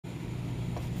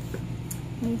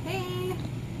Hey, hey.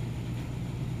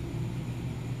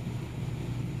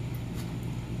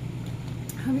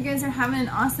 Hope you guys are having an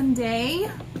awesome day.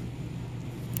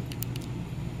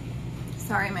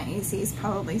 Sorry, my AC is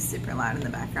probably super loud in the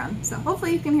background, so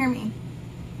hopefully you can hear me.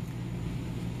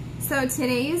 So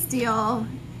today's deal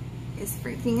is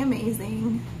freaking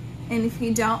amazing. And if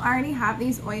you don't already have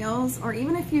these oils, or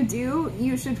even if you do,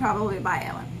 you should probably buy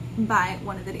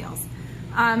one of the deals.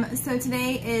 So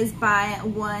today is buy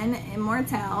one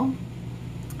Immortelle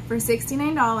for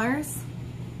 $69.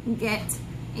 Get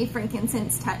a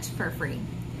frankincense touch for free.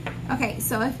 Okay,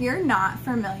 so if you're not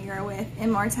familiar with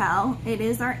Immortelle, it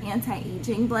is our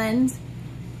anti-aging blend.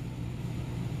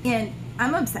 And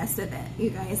I'm obsessed with it, you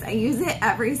guys. I use it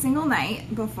every single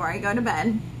night before I go to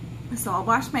bed. So I'll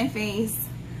wash my face,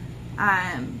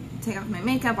 take off my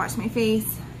makeup, wash my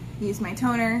face, use my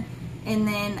toner, and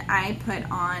then I put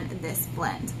on this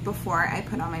blend before I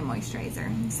put on my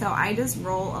moisturizer. So I just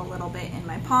roll a little bit in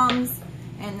my palms,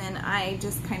 and then I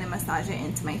just kind of massage it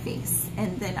into my face.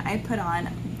 And then I put on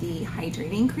the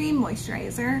hydrating cream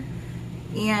moisturizer,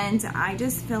 and I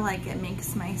just feel like it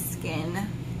makes my skin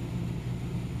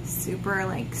super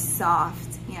like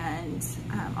soft, and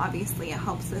obviously it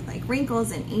helps with like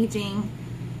wrinkles and aging,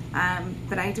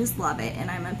 but I just love it,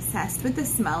 and I'm obsessed with the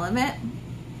smell of it.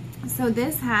 So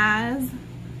this has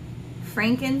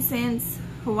frankincense,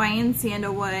 Hawaiian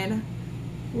sandalwood,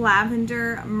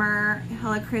 lavender, myrrh,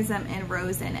 helichrysum, and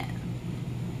rose in it,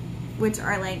 which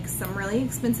are like some really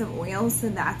expensive oils, so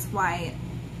that's why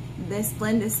this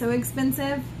blend is so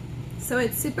expensive. So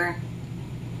it's super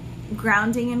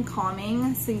grounding and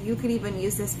calming, so you could even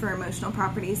use this for emotional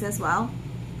properties as well.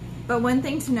 But one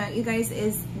thing to note, you guys,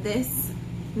 is this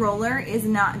roller is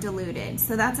not diluted,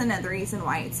 so that's another reason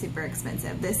why it's super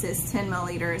expensive. This is 10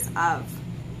 milliliters of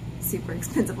super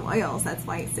expensive oils. That's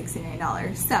why it's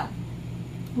 $69. So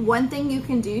one thing you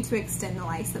can do to extend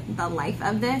the life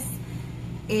of this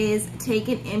is take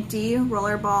an empty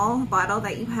roller ball bottle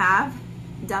that you have,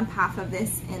 dump half of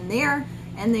this in there,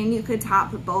 and then you could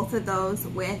top both of those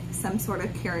with some sort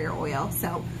of carrier oil.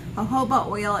 So jojoba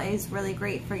oil is really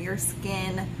great for your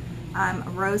skin.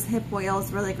 Rose hip oil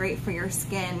is really great for your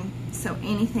skin. So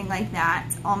anything like that.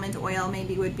 Almond oil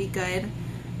maybe would be good.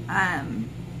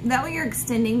 That way you're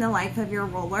extending the life of your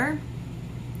roller.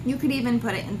 You could even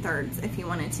put it in thirds if you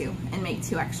wanted to, and make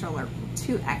two extra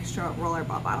roller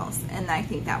ball bottles, and I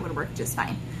think that would work just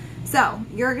fine. So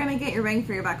you're gonna get your bang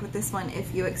for your buck with this one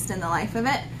if you extend the life of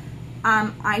it.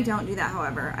 I don't do that,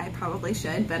 however. I probably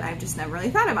should, but I've just never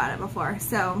really thought about it before.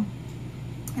 So,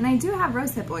 and I do have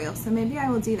rose hip oil, so maybe I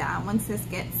will do that once this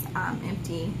gets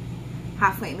empty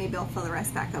halfway. Maybe I'll fill the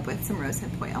rest back up with some rose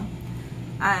hip oil.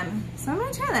 So I'm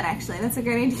gonna try that actually. That's a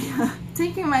great idea.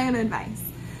 Taking my own advice.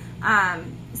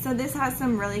 So this has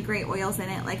some really great oils in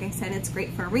it. Like I said, it's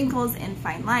great for wrinkles and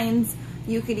fine lines.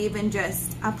 You could even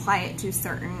just apply it to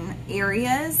certain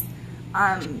areas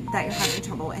that you're having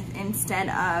trouble with. Instead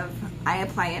of I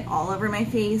apply it all over my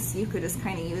face, you could just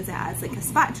kind of use it as like a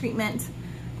spot treatment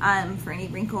for any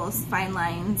wrinkles, fine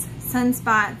lines,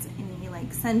 sunspots, any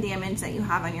like sun damage that you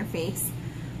have on your face.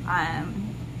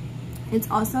 It's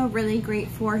also really great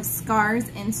for scars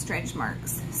and stretch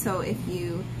marks. So if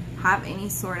you have any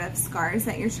sort of scars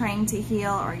that you're trying to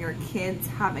heal, or your kids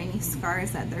have any scars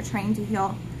that they're trying to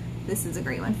heal, this is a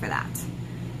great one for that.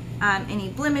 Any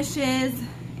blemishes,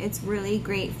 it's really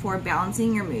great for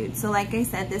balancing your mood. So like I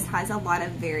said, this has a lot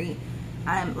of very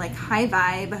like high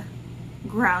vibe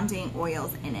grounding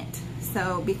oils in it.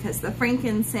 So because the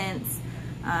frankincense,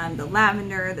 the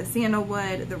lavender, the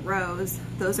sandalwood, the rose,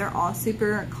 those are all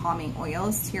super calming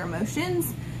oils to your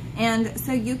emotions. And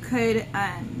so you could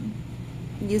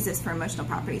use this for emotional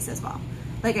properties as well.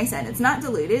 Like I said, it's not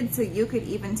diluted, so you could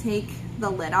even take the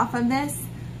lid off of this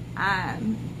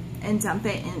and dump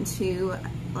it into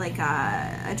like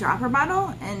a dropper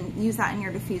bottle and use that in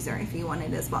your diffuser if you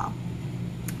wanted as well,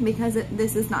 because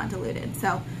this is not diluted,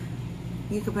 so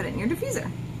you could put it in your diffuser.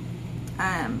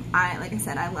 Like I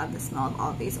said, I love the smell of all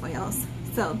of these oils,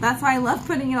 so that's why I love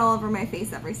putting it all over my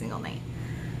face every single night.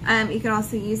 You can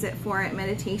also use it for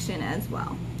meditation as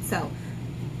well. So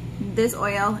this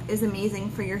oil is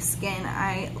amazing for your skin.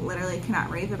 I literally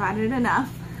cannot rave about it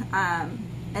enough.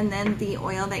 And then the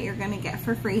oil that you're going to get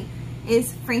for free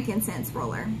is frankincense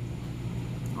roller,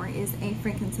 or is a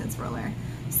frankincense roller.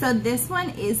 So this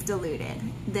one is diluted.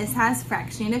 This has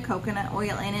fractionated coconut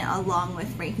oil in it along with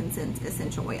frankincense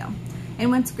essential oil.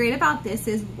 And what's great about this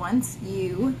is once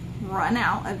you run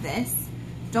out of this,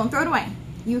 don't throw it away.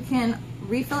 You can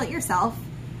refill it yourself,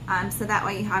 so that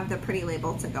way you have the pretty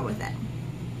label to go with it.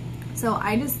 So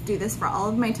I just do this for all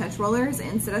of my touch rollers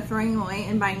instead of throwing away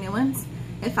and buying new ones.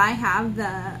 if I have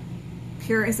the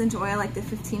pure essential oil, like the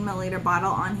 15 milliliter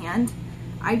bottle on hand,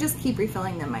 I just keep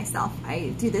refilling them myself.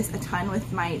 I do this a ton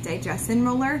with my digestion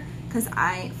roller because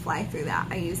I fly through that.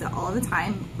 I use it all the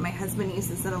time. My husband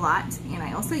uses it a lot, and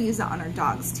I also use it on our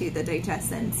dogs too, the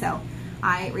digestion. So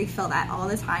I refill that all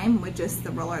the time with just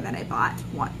the roller that I bought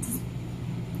once.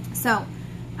 So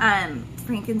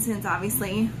frankincense,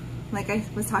 obviously, like I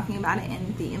was talking about it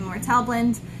in the Immortelle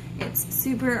blend, it's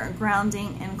super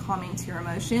grounding and calming to your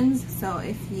emotions. So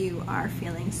if you are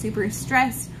feeling super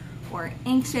stressed or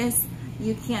anxious,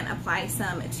 you can apply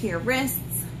some to your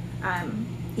wrists,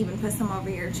 even put some over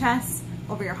your chest,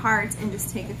 over your heart, and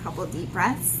just take a couple deep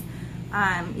breaths.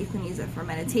 You can use it for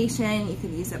meditation. You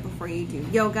can use it before you do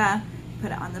yoga.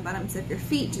 Put it on the bottoms of your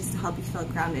feet just to help you feel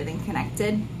grounded and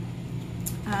connected.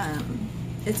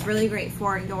 It's really great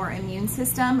for your immune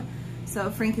system. So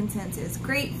frankincense is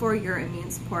great for your immune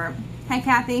support. Hi,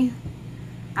 Kathy.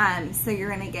 So you're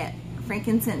gonna get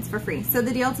frankincense for free. So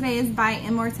the deal today is buy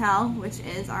Immortelle, which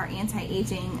is our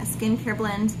anti-aging skincare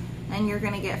blend, and you're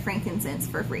gonna get frankincense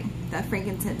for free, the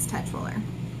frankincense touch roller.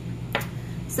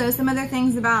 So some other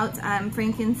things about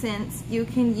frankincense, you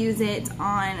can use it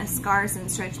on scars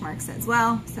and stretch marks as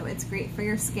well. So it's great for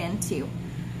your skin too.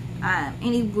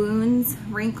 Any wounds,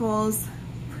 wrinkles,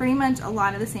 pretty much a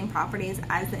lot of the same properties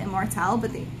as the Immortelle,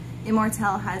 but the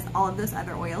Immortelle has all of those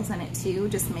other oils in it too,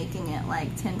 just making it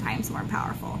like 10 times more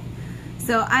powerful.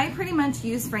 So I pretty much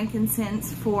use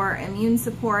frankincense for immune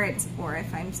support, or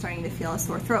if I'm starting to feel a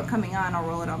sore throat coming on, I'll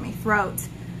roll it on my throat.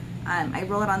 I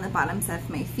roll it on the bottoms of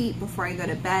my feet before I go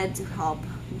to bed to help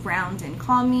ground and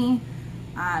calm me,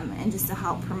 and just to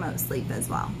help promote sleep as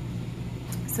well.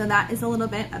 So that is a little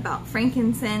bit about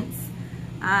frankincense.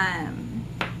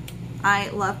 I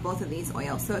love both of these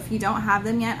oils. So if you don't have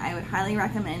them yet, I would highly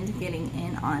recommend getting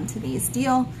in on today's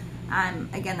deal.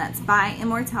 Again, that's buy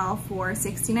Immortelle for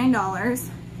 $69.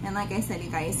 And like I said,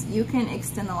 you guys, you can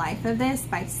extend the life of this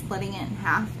by splitting it in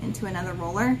half into another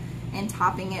roller and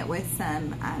topping it with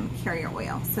some carrier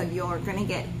oil. So you're gonna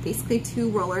get basically 2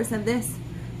 rollers of this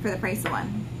for the price of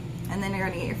 1. And then you're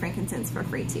gonna get your frankincense for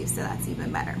free too, so that's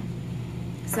even better.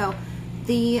 So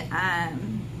the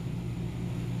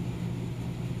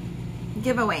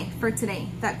giveaway for today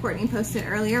that Courtney posted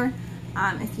earlier,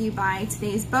 if you buy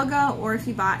today's BOGO, or if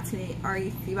you bought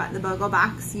the BOGO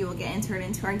box, you will get entered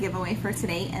into our giveaway for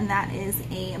today, and that is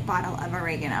a bottle of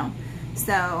oregano.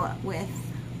 So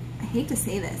I hate to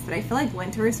say this, but I feel like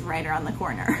winter is right around the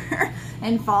corner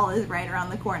and fall is right around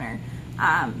the corner.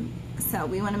 So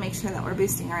we want to make sure that we're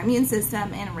boosting our immune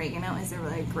system, and oregano is a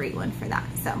really great one for that.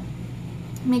 So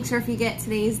make sure if you get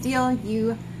today's deal,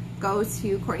 you go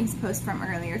to Courtney's post from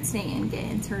earlier today and get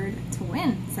entered to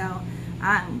win. So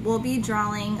we'll be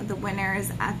drawing the winners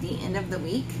at the end of the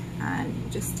week,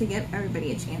 just to give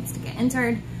everybody a chance to get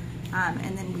entered.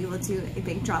 And then we will do a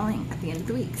big drawing at the end of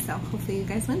the week. So hopefully you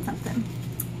guys win something.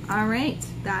 All right,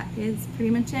 that is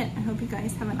pretty much it. I hope you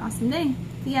guys have an awesome day.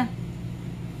 See ya.